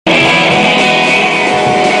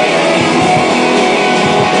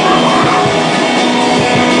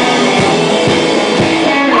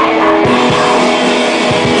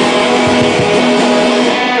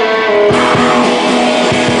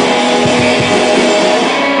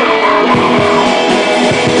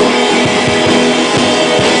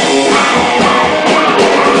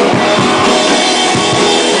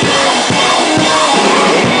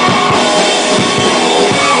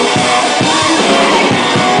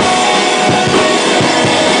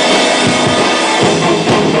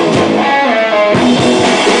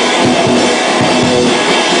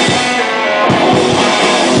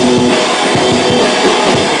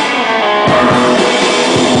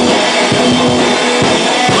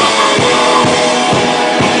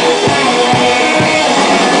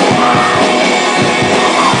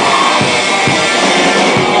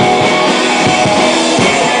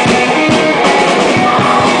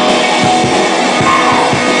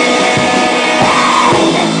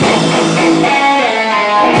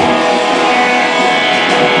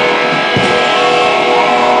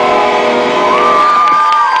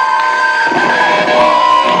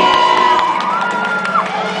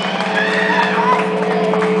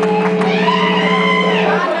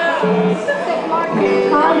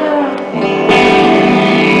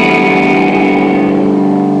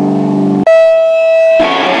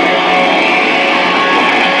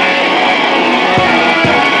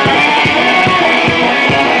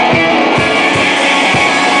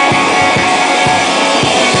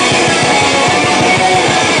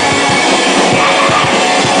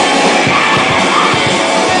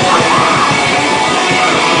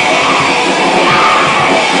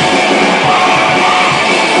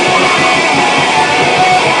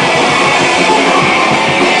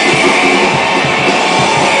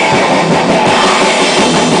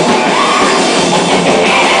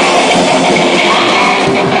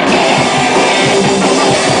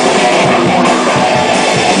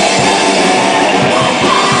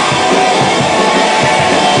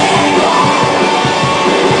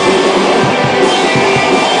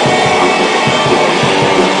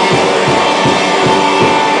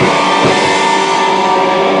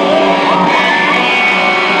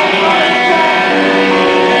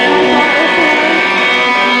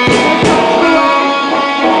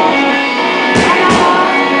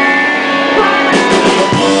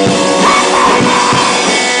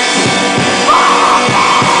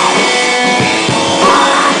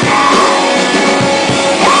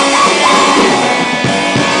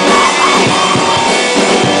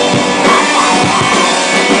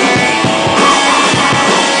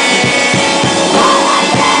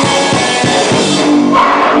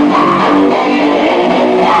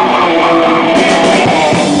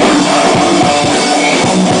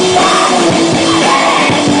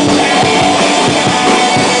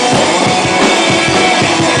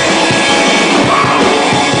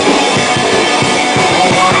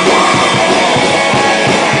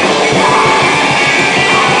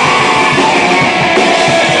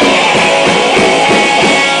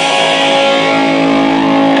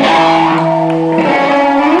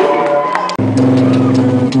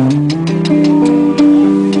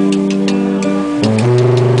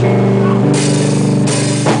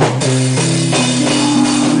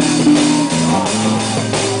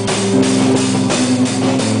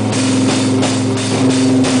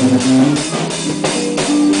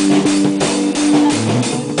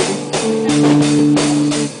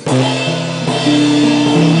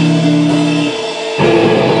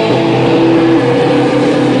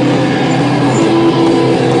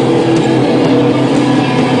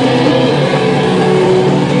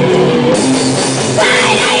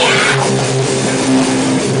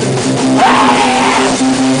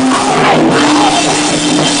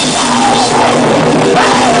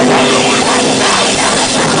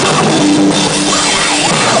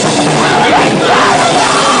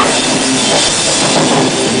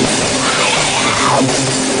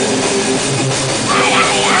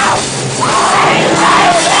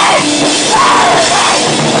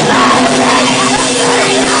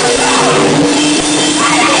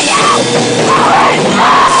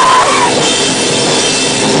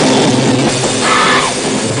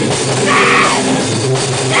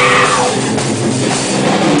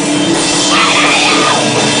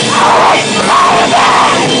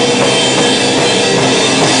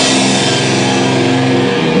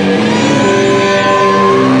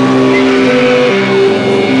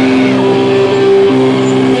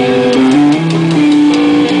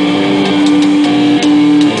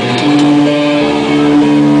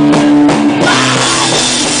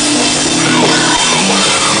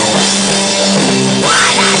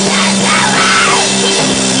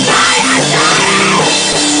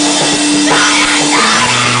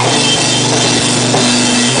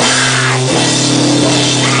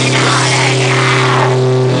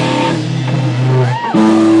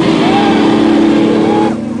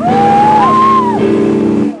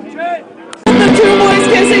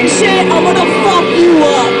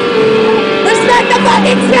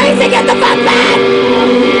Tracy, get the fuck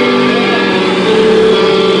back!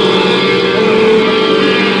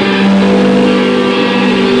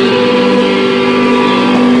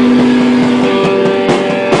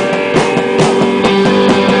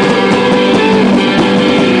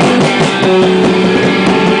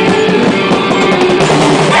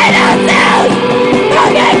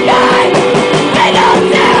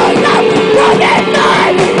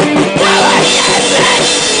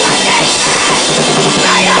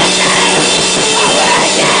 Away!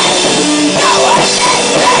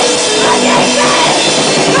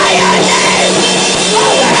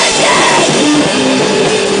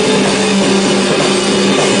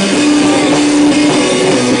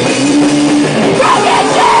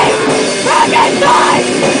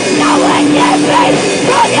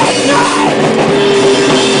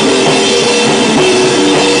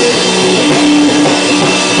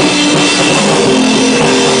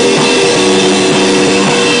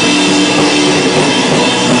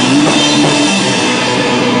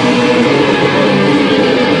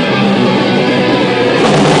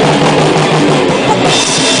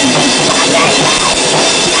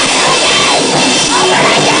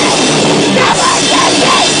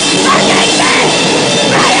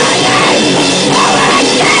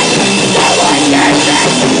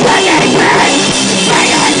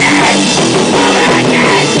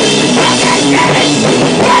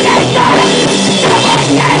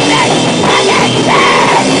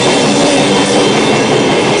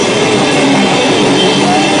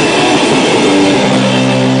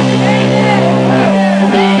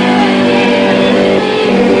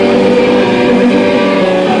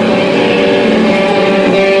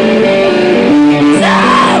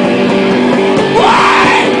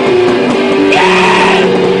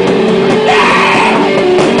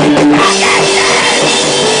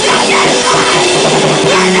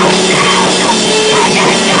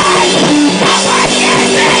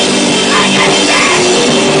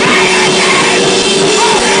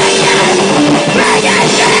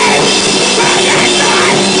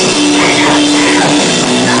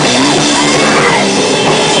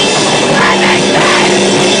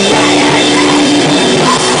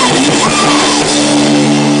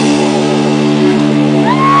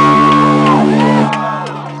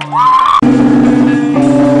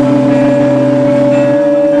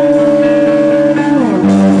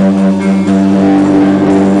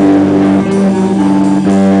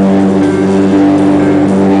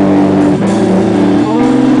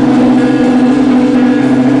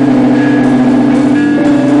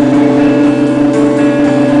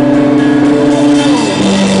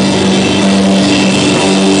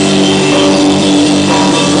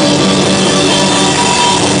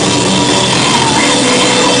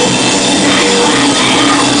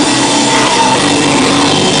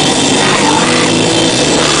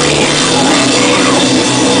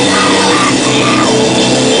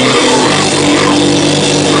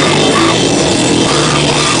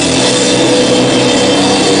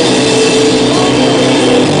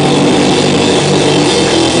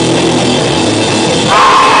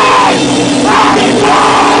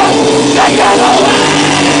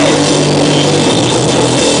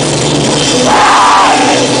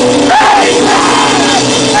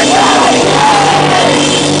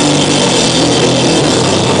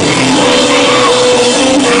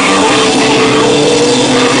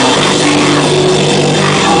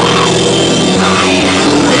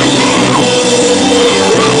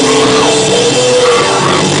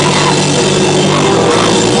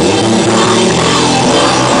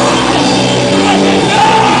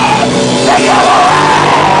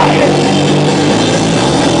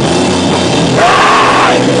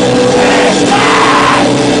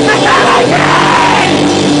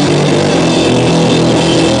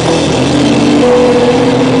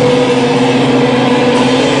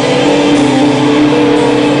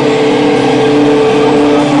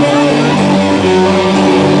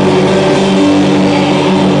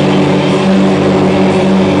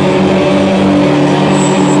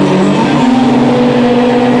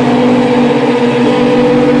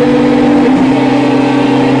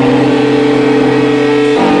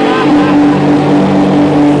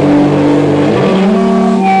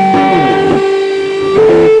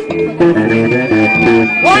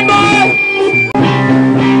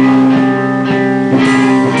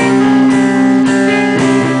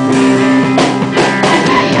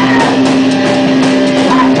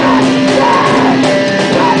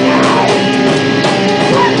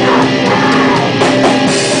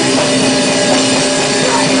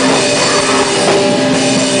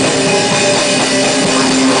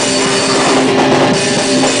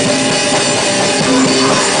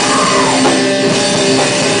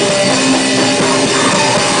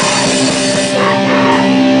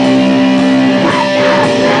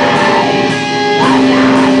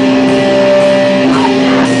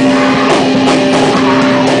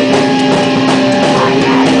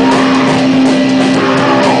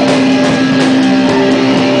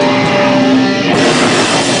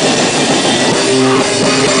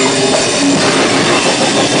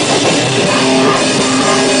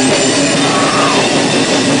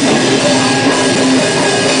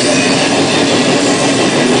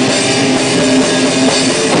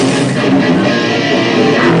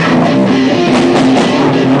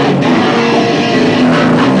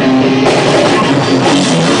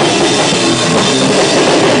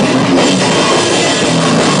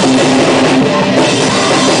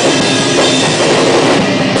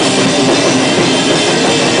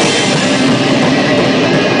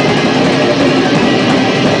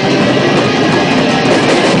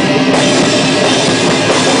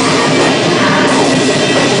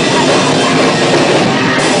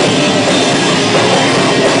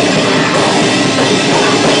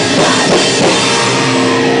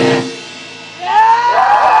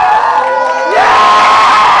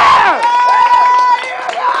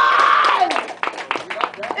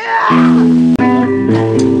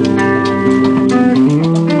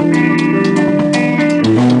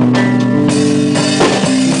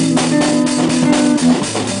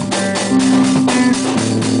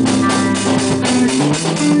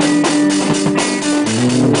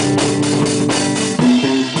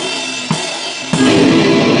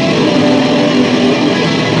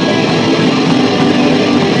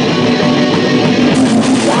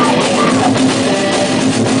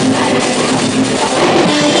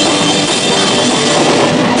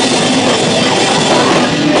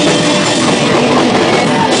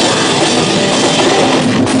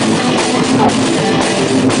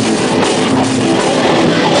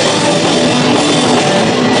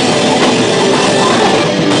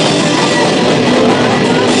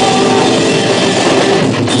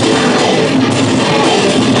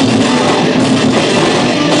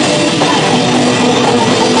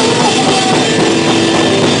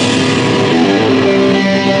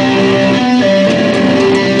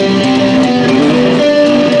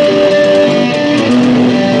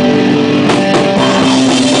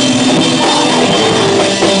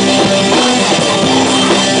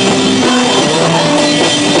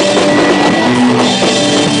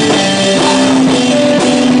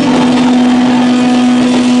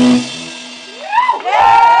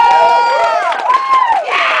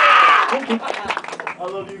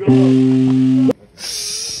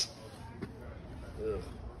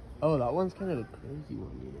 Oh, that one's kind of a crazy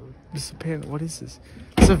one, you know? This is what is this? Is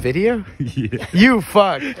this a video? Yeah. You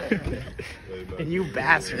fuck. And you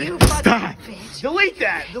bastard. You stop. Bitch. Delete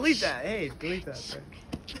that. Delete that. Hey, delete that.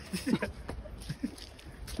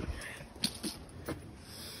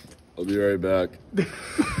 I'll be right back. The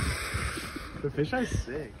fish eye's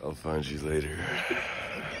sick. I'll find you later.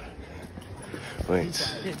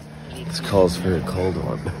 Wait. This calls for a cold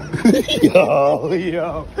one. Yo.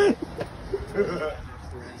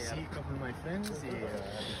 See a couple of my friends.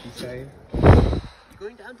 You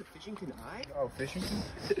going down to Fishington High? Oh, Fishington?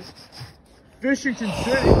 Fishington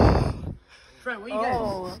City. Trent, what are you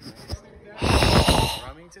guys?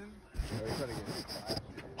 Remington?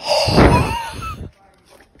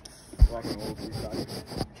 Walking old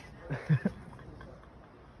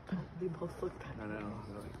They both look kind of. I know.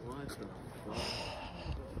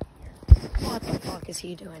 What the fuck is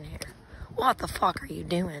he doing here? What the fuck are you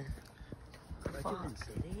doing? Fuck.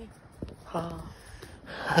 Oh.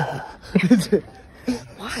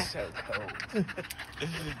 What? So cold.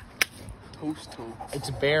 Toast. It's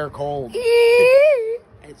bear cold.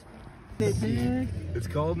 It's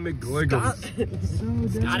called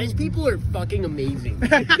McGliggles. Scottish people are fucking amazing.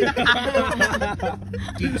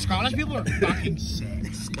 Dude, Scottish people are fucking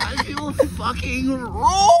sick. Scottish people are fucking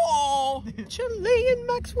raw. Chilean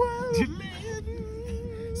Maxwell.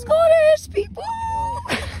 Scottish people.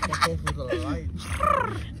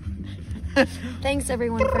 Thanks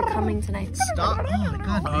everyone for coming tonight. Stop. Oh my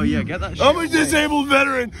god. Oh yeah, get that shit. I'm a disabled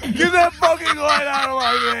veteran. Get that fucking light out of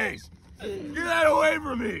my face. Get that away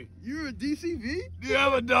from me. You're a DCV? Do you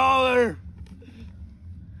have $1?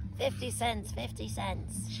 50 cents, 50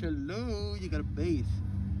 cents. Hello, you got a base.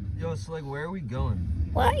 Yo, so like, where are we going?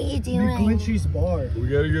 What are you doing? McGlinchey's bar. We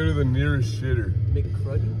gotta go to the nearest shitter.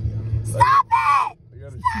 McCruddy? Stop it! I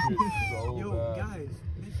gotta shit so Yo, bad. guys.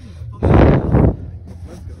 This is fucking...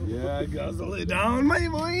 Let's go. Yeah, guzzle it down, my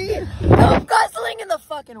boy. Poop guzzling in the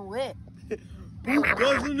fucking whip. Poop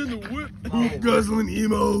guzzling in the whip. Poop guzzling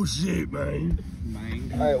emo shit, man.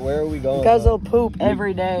 Alright, where are we going? Guzzle poop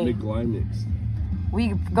every day. McGlimix. We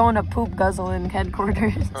going to poop guzzling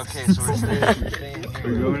headquarters. Okay, so we're staying here.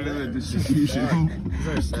 We're going to the distribution. These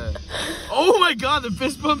are sad. Oh my god, the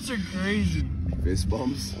fist bumps are crazy. Fist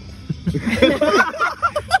bumps?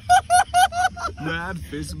 Mad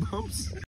fist bumps?